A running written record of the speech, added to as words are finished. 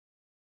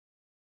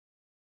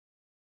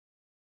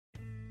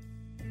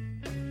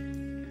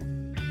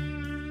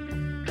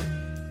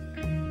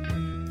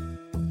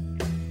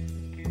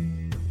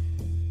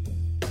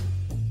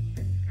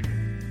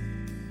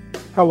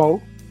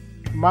Hello,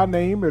 my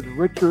name is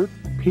Richard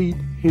Pete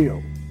Hill.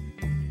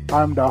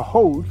 I'm the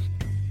host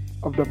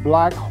of the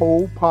Black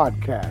Hole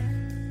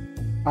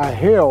Podcast. I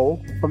hail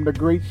from the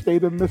great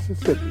state of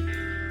Mississippi.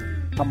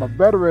 I'm a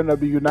veteran of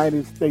the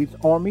United States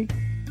Army,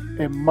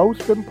 and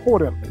most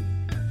importantly,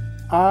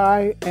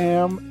 I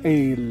am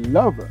a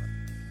lover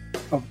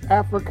of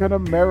African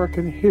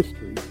American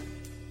history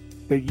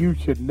that you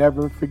should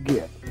never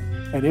forget.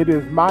 And it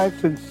is my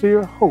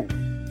sincere hope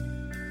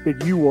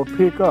that you will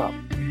pick up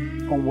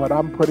on what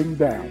I'm putting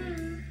down.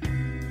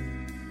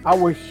 I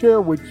will share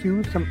with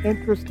you some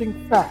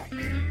interesting facts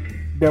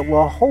that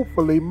will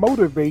hopefully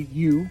motivate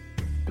you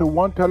to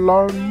want to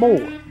learn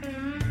more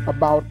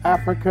about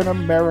African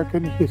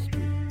American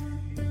history.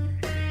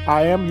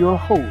 I am your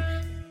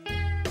host,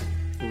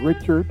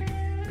 Richard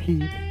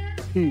Pete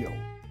Hill.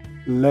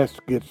 Let's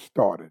get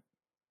started.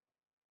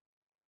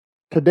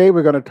 Today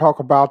we're going to talk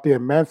about the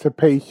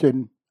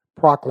Emancipation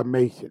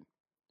Proclamation.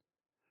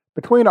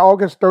 Between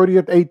August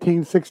 30th,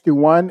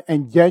 1861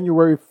 and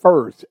January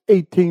 1st,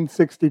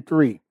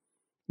 1863,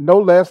 no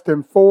less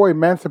than 4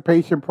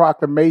 Emancipation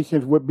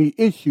Proclamations would be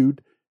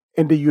issued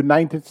in the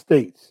United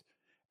States.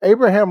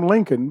 Abraham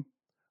Lincoln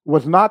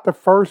was not the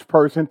first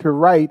person to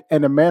write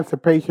an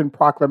Emancipation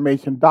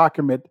Proclamation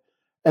document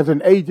as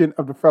an agent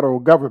of the federal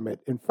government.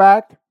 In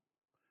fact,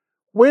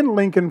 when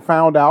Lincoln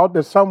found out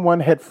that someone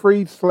had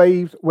freed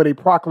slaves with a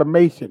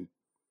proclamation,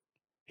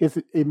 his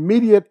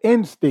immediate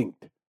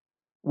instinct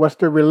was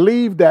to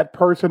relieve that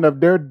person of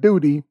their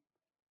duty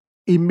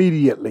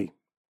immediately.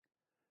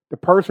 The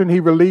person he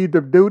relieved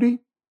of duty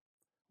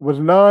was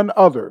none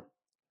other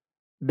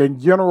than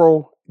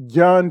General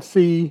John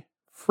C.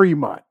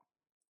 Fremont.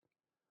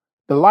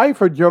 The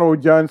life of General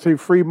John C.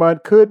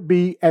 Fremont could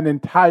be an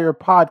entire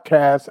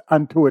podcast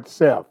unto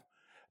itself.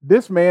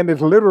 This man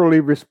is literally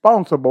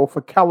responsible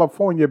for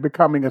California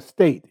becoming a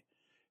state.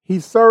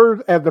 He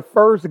served as the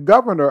first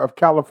governor of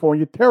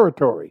California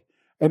Territory,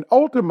 and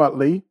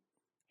ultimately,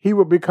 he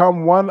would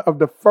become one of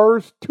the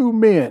first 2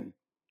 men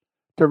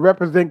to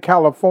represent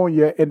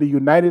California in the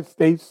United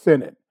States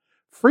Senate.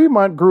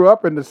 Fremont grew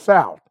up in the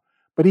South,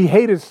 but he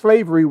hated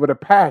slavery with a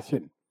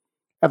passion.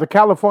 As a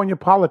California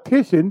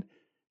politician,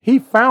 he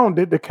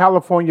founded the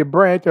California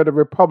branch of the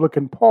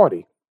Republican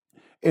Party.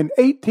 In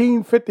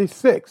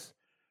 1856,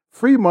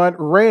 Fremont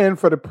ran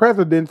for the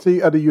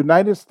presidency of the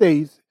United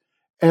States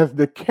as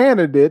the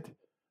candidate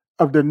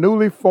of the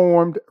newly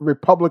formed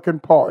Republican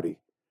Party.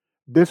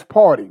 This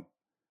party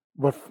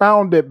was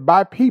founded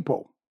by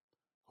people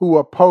who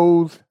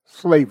opposed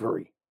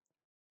slavery.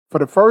 For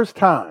the first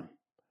time,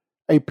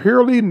 a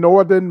purely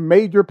northern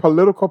major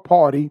political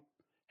party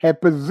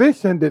had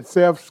positioned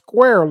itself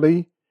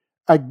squarely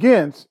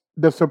against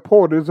the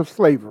supporters of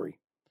slavery.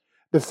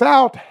 The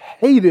South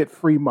hated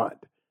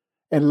Fremont,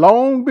 and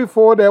long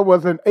before there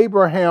was an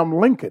Abraham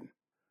Lincoln,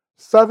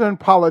 Southern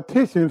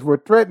politicians were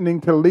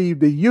threatening to leave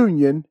the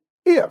Union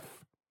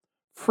if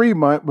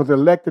Fremont was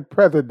elected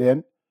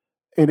president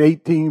in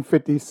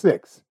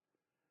 1856.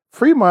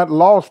 Fremont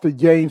lost to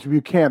James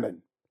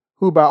Buchanan,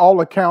 who by all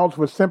accounts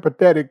was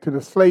sympathetic to the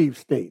slave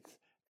states.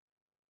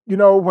 You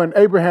know, when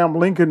Abraham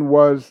Lincoln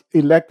was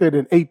elected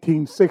in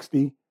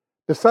 1860,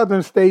 the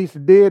Southern states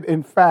did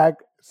in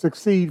fact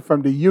secede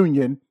from the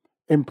Union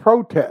in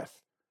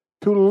protest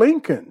to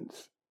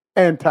Lincoln's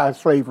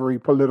anti-slavery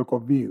political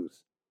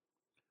views.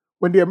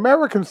 When the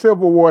American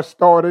Civil War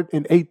started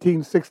in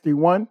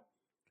 1861,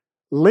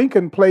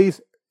 Lincoln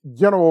placed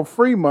General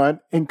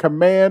Fremont in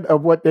command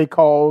of what they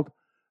called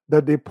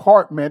the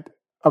Department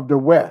of the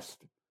West.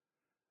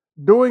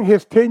 During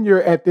his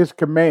tenure at this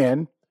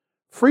command,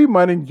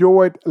 Fremont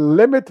enjoyed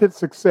limited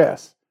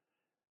success,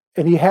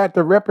 and he had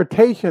the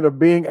reputation of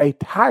being a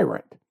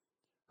tyrant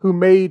who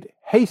made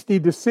hasty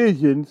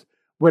decisions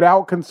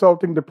without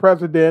consulting the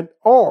president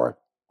or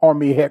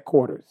Army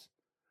headquarters.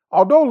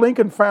 Although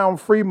Lincoln found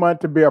Fremont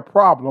to be a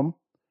problem,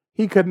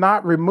 he could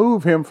not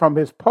remove him from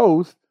his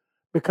post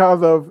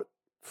because of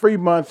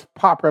Fremont's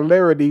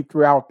popularity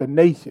throughout the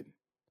nation.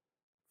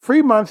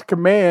 Fremont's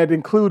command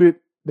included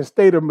the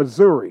state of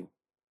Missouri,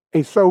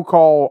 a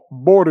so-called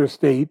border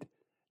state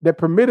that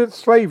permitted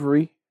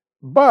slavery,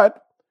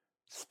 but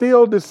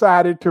still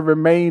decided to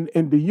remain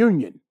in the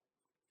Union.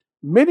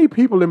 Many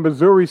people in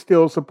Missouri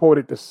still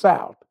supported the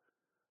South.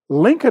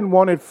 Lincoln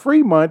wanted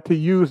Fremont to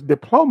use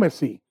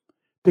diplomacy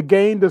to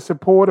gain the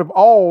support of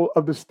all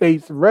of the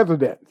state's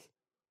residents.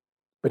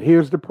 But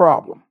here's the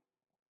problem.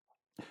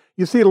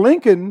 You see,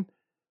 Lincoln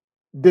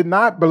did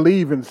not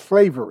believe in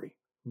slavery,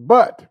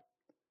 but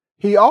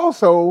he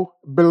also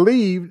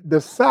believed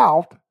the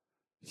South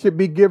should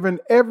be given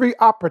every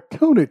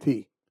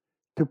opportunity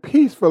to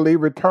peacefully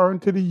return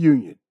to the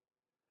Union.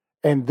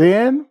 And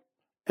then,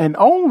 and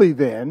only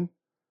then,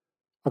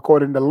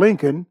 according to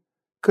Lincoln,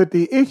 could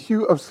the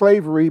issue of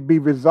slavery be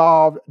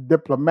resolved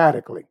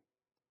diplomatically.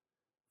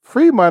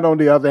 Fremont, on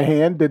the other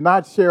hand, did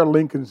not share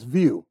Lincoln's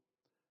view.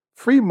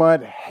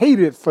 Fremont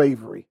hated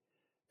slavery,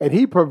 and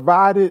he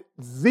provided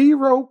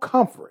zero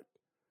comfort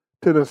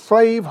to the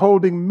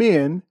slave-holding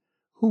men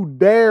who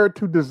dared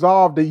to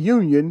dissolve the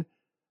Union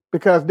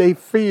because they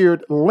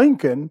feared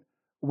Lincoln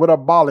would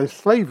abolish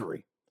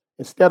slavery.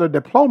 Instead of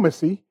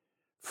diplomacy,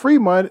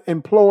 Fremont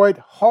employed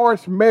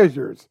harsh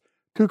measures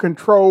to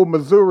control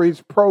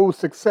Missouri's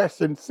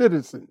pro-secession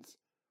citizens.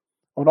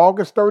 On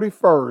August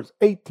 31st,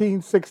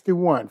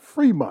 1861,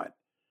 Fremont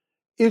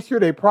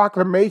issued a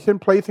proclamation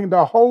placing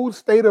the whole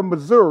state of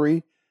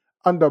Missouri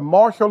under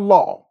martial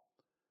law.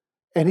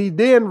 And he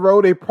then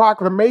wrote a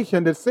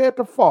proclamation that said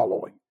the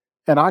following,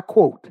 and I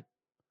quote,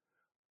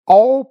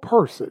 "All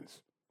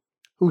persons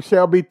who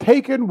shall be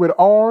taken with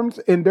arms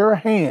in their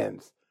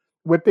hands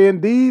within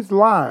these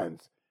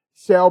lines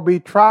shall be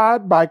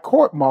tried by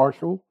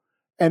court-martial,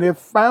 and if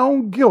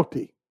found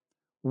guilty,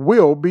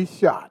 will be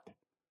shot.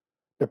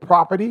 The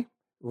property,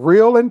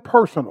 real and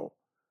personal,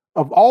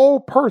 of all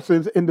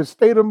persons in the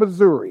state of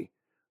Missouri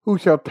who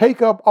shall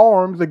take up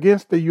arms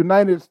against the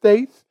United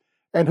States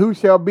and who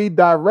shall be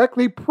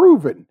directly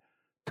proven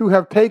to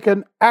have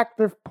taken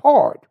active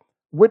part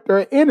with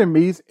their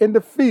enemies in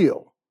the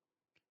field,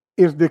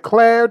 is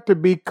declared to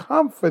be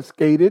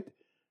confiscated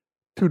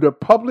to the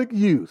public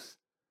use,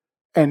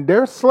 and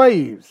their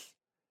slaves,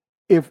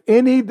 if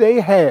any they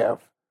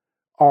have,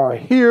 are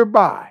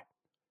hereby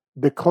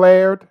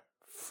declared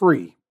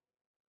free."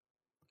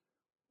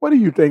 What do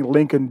you think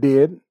Lincoln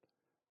did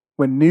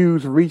when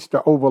news reached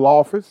the Oval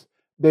Office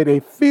that a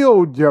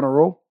field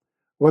general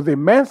was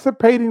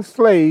emancipating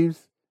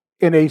slaves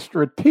in a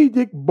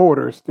strategic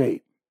border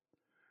state?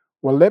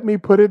 Well, let me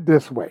put it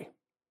this way.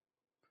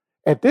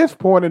 At this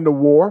point in the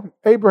war,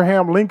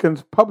 Abraham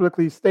Lincoln's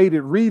publicly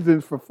stated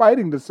reasons for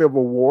fighting the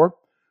Civil War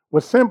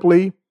was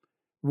simply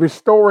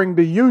restoring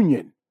the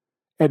Union.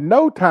 At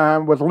no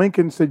time was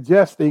Lincoln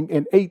suggesting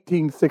in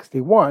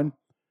 1861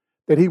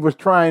 that he was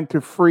trying to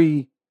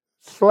free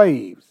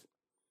slaves.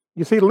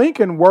 You see,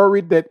 Lincoln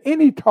worried that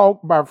any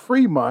talk by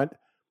Fremont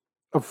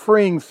of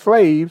freeing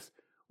slaves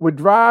would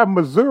drive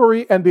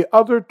Missouri and the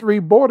other three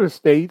border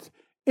states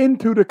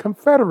into the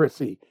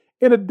Confederacy.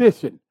 In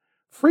addition,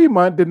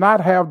 Fremont did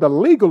not have the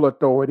legal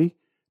authority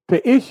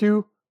to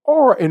issue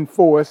or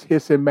enforce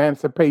his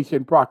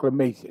Emancipation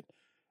Proclamation.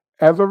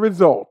 As a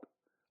result,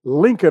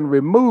 Lincoln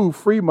removed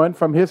Fremont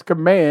from his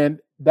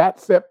command that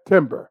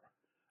September,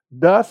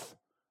 thus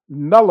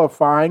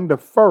nullifying the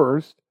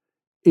first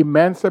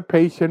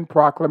Emancipation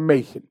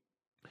Proclamation.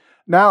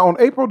 Now, on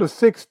April the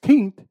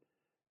 16th,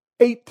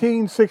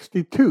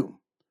 1862,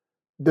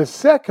 the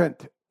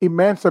second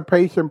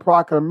Emancipation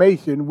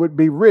Proclamation would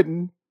be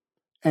written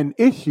and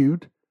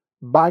issued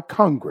by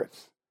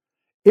Congress.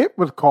 It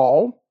was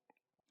called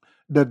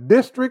the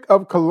District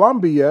of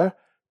Columbia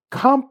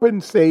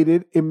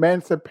Compensated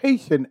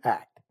Emancipation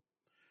Act.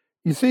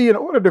 You see, in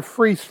order to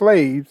free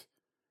slaves,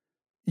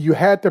 you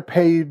had to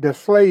pay the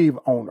slave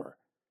owner.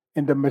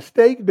 And the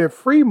mistake that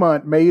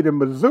Fremont made in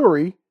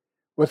Missouri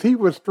was he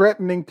was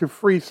threatening to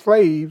free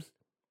slaves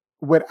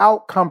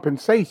without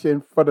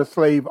compensation for the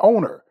slave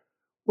owner,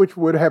 which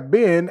would have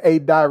been a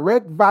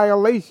direct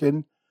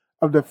violation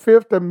of the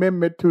Fifth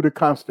Amendment to the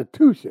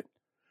Constitution.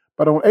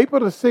 But on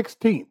April the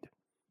 16th,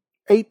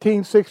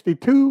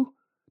 1862,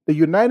 the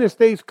United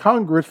States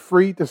Congress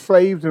freed the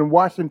slaves in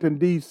Washington,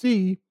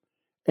 D.C.,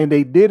 and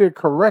they did it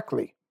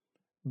correctly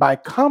by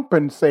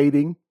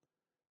compensating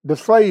the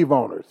slave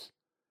owners.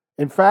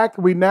 In fact,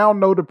 we now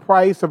know the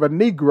price of a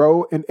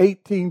Negro in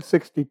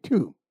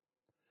 1862.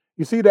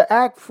 You see, the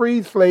act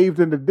freed slaves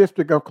in the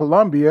District of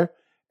Columbia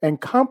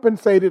and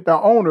compensated the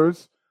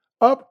owners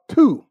up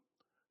to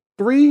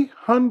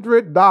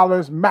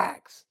 $300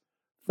 max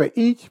for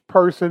each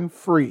person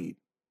freed.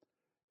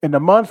 In the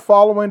months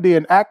following the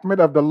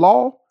enactment of the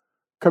law,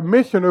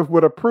 commissioners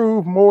would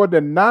approve more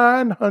than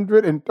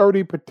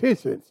 930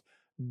 petitions,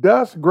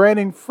 thus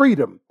granting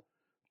freedom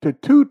to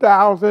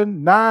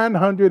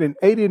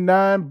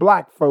 2,989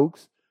 black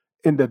folks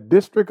in the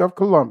District of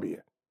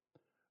Columbia.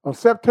 On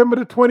September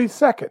the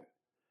 22nd,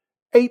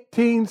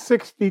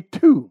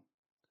 1862,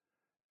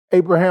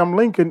 Abraham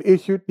Lincoln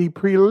issued the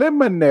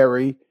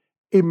preliminary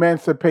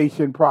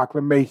Emancipation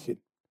Proclamation.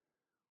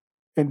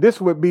 And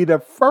this would be the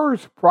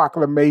first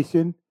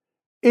proclamation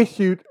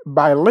issued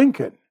by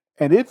Lincoln.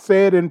 And it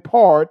said in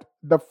part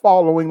the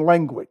following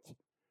language.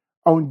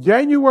 On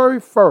January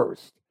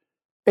 1st,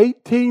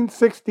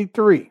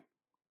 1863,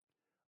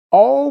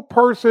 all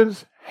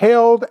persons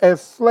held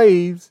as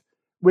slaves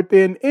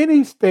within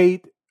any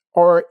state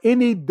or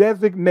any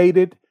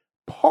designated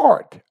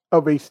part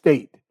of a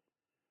state,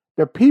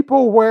 the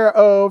people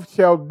whereof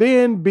shall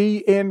then be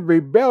in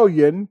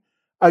rebellion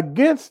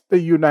against the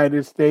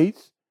United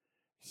States,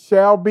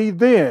 shall be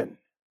then,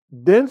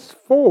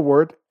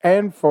 thenceforward,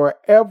 and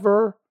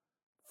forever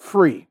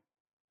free.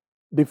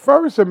 The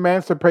first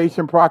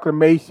Emancipation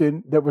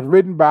Proclamation that was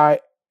written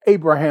by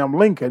Abraham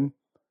Lincoln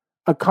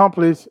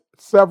accomplished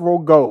several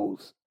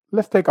goals.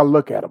 Let's take a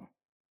look at them.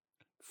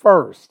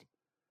 First,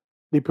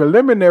 the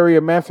preliminary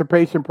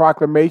Emancipation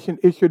Proclamation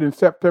issued in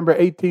September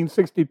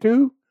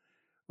 1862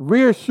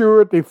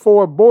 reassured the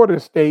four border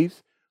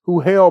states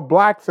who held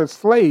blacks as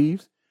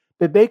slaves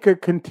that they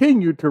could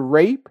continue to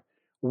rape,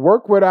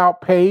 work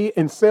without pay,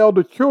 and sell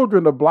the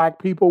children of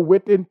black people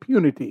with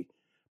impunity,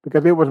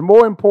 because it was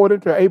more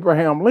important to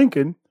Abraham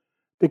Lincoln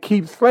to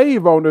keep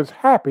slave owners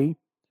happy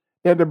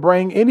than to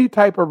bring any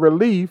type of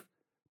relief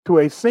to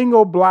a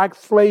single black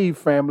slave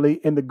family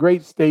in the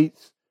great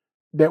states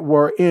that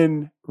were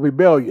in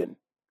rebellion.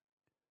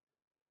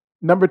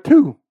 Number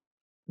two,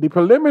 the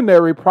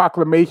preliminary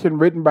proclamation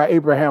written by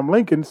Abraham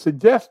Lincoln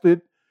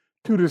suggested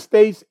to the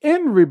states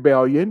in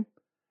rebellion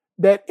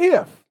that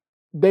if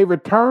they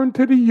returned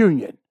to the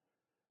Union,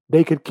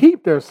 they could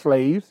keep their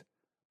slaves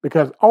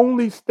because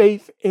only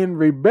states in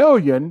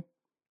rebellion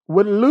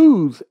would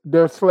lose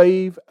their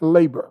slave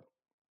labor.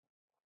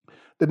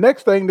 The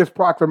next thing this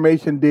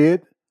proclamation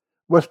did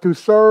was to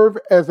serve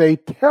as a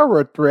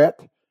terror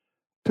threat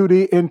to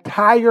the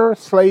entire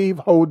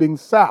slave-holding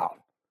South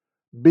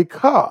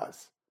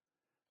because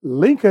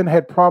Lincoln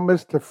had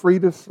promised to free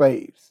the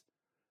slaves,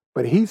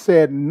 but he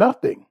said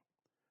nothing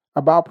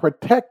about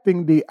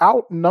protecting the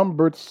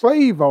outnumbered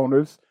slave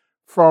owners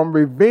from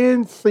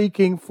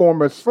revenge-seeking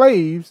former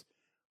slaves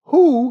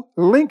who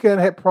Lincoln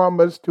had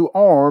promised to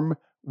arm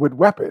with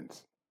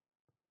weapons.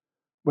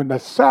 When the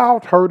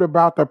South heard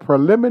about the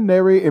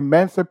preliminary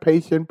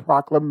Emancipation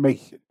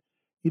Proclamation,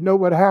 you know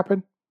what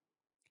happened?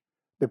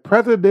 The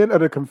President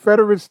of the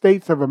Confederate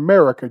States of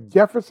America,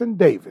 Jefferson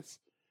Davis,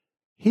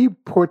 he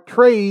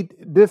portrayed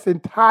this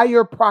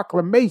entire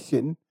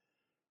proclamation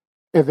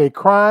as a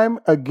crime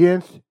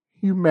against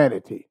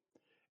humanity.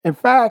 In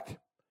fact,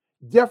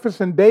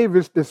 Jefferson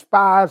Davis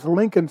despised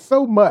Lincoln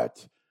so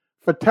much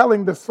for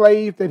telling the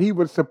slaves that he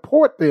would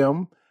support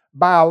them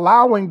by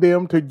allowing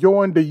them to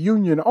join the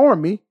Union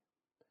Army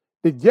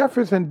that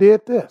Jefferson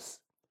did this.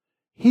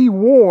 He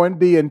warned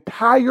the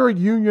entire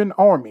Union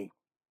Army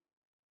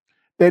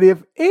that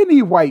if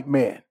any white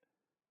man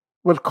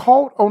was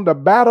caught on the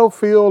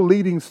battlefield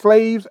leading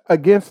slaves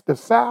against the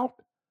South,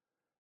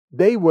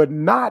 they would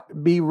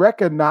not be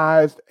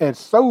recognized as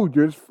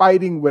soldiers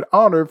fighting with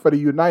honor for the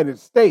United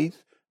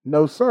States.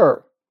 No,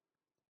 sir.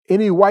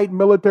 Any white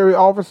military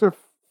officer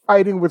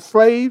fighting with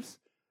slaves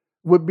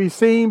would be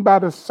seen by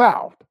the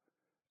South,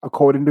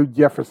 according to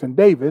Jefferson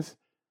Davis,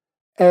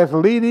 as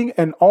leading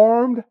an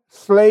armed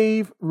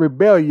slave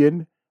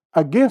rebellion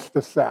against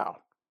the South.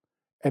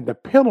 And the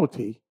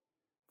penalty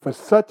for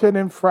such an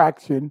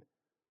infraction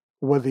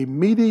was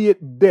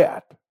immediate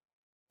death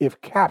if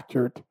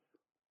captured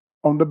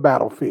on the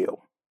battlefield.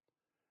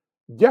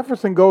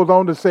 Jefferson goes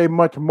on to say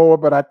much more,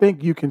 but I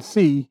think you can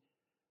see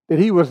that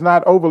he was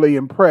not overly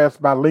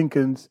impressed by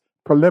Lincoln's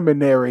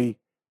preliminary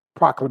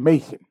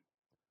proclamation.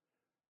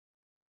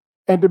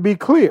 And to be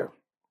clear,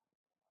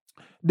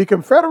 the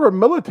Confederate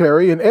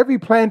military and every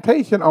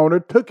plantation owner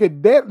took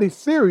it deadly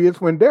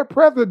serious when their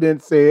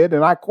president said,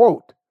 and I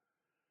quote,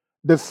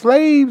 "The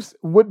slaves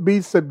would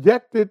be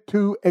subjected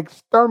to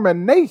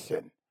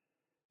extermination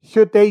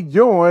should they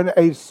join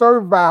a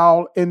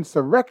servile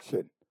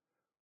insurrection,"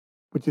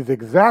 which is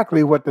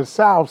exactly what the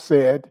South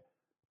said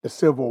the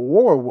Civil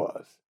War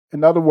was.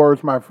 In other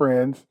words, my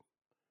friends,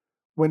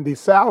 when the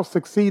South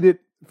seceded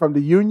from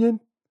the Union,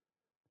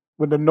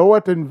 when the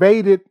North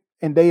invaded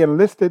and they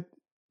enlisted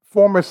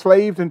former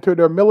slaves into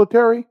their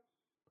military,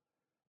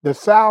 the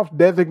South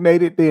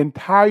designated the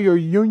entire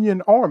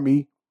Union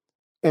Army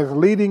as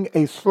leading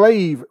a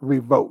slave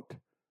revolt,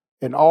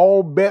 and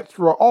all bets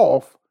were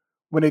off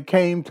when it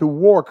came to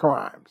war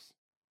crimes.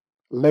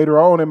 Later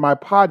on in my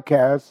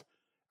podcast,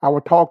 I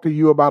will talk to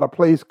you about a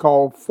place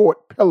called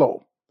Fort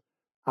Pillow.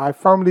 I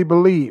firmly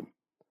believe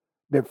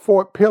that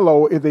Fort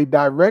Pillow is a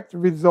direct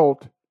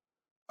result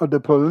of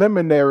the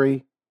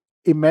preliminary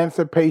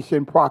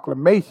Emancipation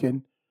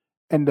Proclamation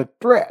and the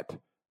threat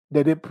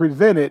that it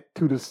presented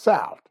to the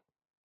South.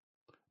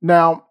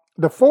 Now,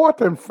 the fourth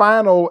and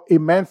final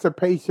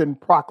Emancipation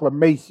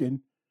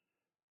Proclamation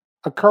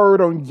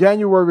occurred on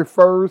January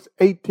 1st,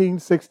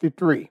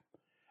 1863.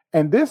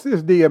 And this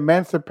is the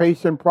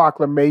Emancipation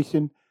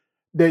Proclamation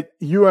that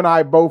you and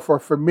I both are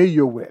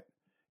familiar with.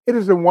 It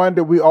is the one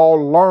that we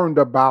all learned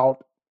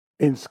about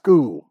in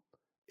school.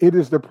 It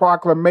is the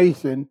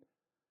proclamation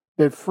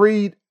that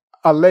freed,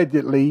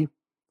 allegedly,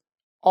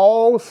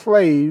 all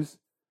slaves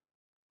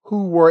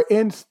who were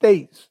in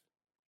states,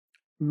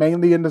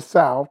 mainly in the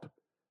South,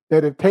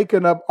 that had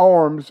taken up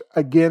arms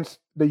against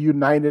the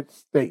United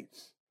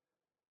States.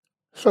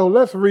 So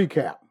let's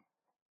recap.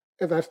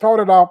 As I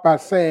started off by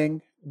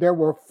saying, there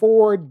were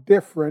four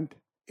different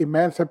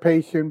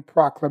Emancipation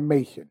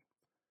Proclamations.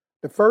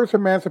 The first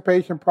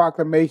Emancipation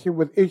Proclamation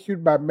was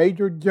issued by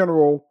Major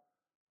General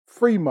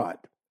Fremont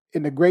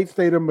in the great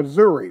state of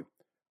Missouri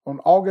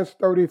on August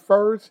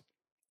 31st,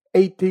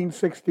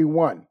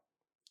 1861.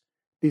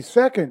 The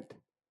second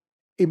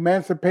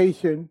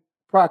Emancipation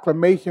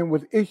Proclamation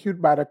was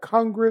issued by the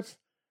Congress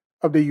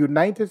of the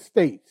United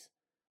States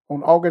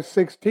on August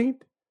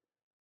 16th,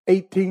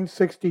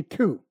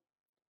 1862.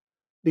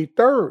 The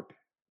third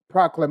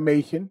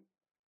proclamation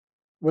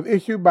was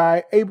issued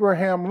by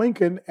Abraham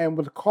Lincoln and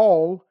was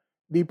called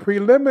the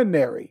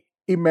Preliminary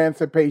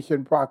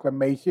Emancipation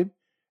Proclamation,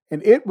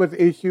 and it was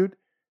issued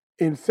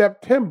in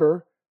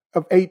September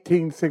of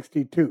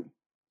 1862.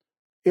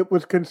 It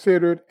was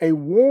considered a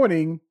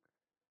warning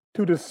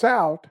to the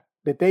South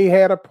that they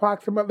had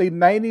approximately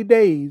 90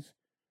 days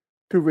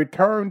to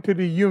return to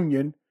the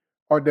Union,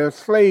 or their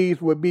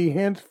slaves would be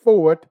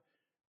henceforth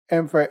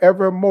and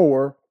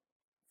forevermore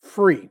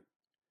free.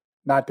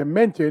 Not to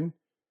mention,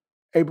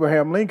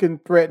 Abraham Lincoln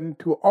threatened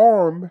to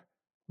arm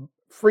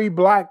free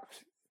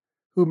blacks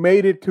who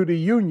made it to the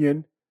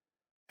Union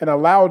and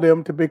allow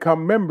them to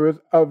become members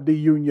of the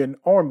Union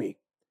Army.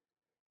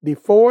 The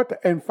fourth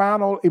and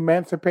final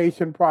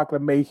Emancipation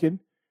Proclamation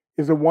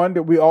is the one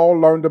that we all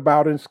learned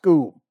about in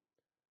school.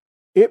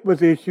 It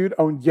was issued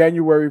on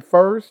January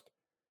 1st,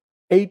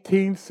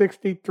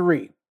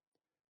 1863.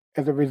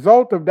 As a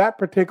result of that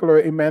particular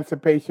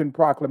Emancipation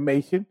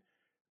Proclamation,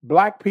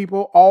 Black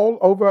people all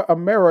over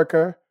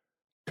America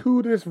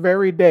to this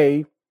very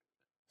day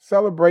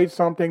celebrate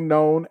something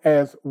known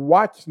as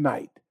Watch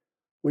Night,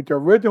 which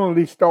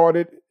originally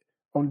started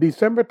on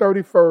December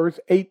 31st,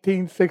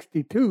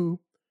 1862,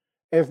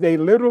 as they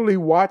literally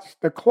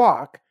watched the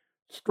clock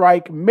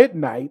strike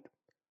midnight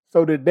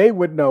so that they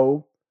would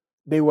know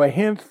they were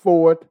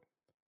henceforth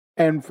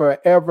and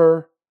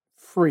forever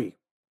free.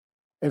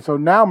 And so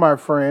now, my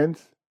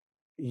friends,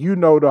 you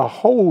know the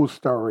whole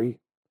story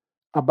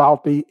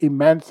about the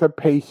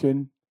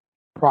Emancipation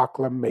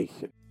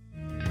Proclamation.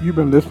 You've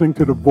been listening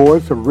to the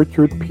voice of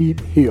Richard Pete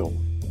Hill,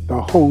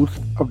 the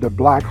host of the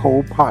Black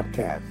Hole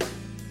Podcast.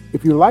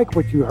 If you like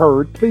what you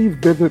heard, please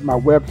visit my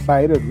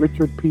website at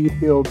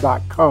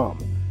richardpetehill.com.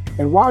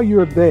 And while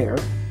you're there,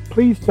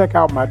 please check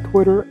out my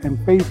Twitter and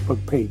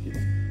Facebook pages.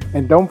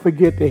 And don't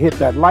forget to hit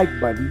that like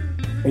button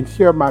and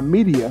share my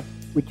media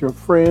with your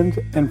friends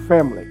and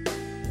family.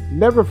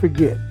 Never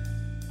forget,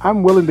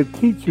 I'm willing to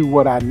teach you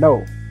what I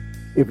know,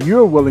 if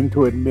you're willing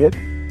to admit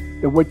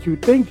that what you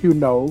think you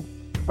know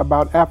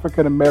about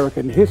African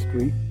American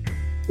history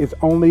is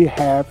only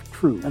half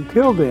true.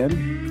 Until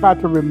then, try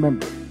to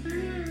remember,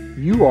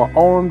 you are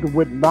armed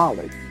with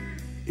knowledge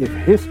if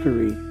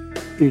history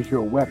is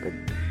your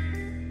weapon.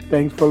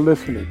 Thanks for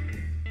listening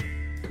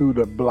to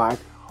The Black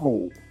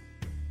Hole.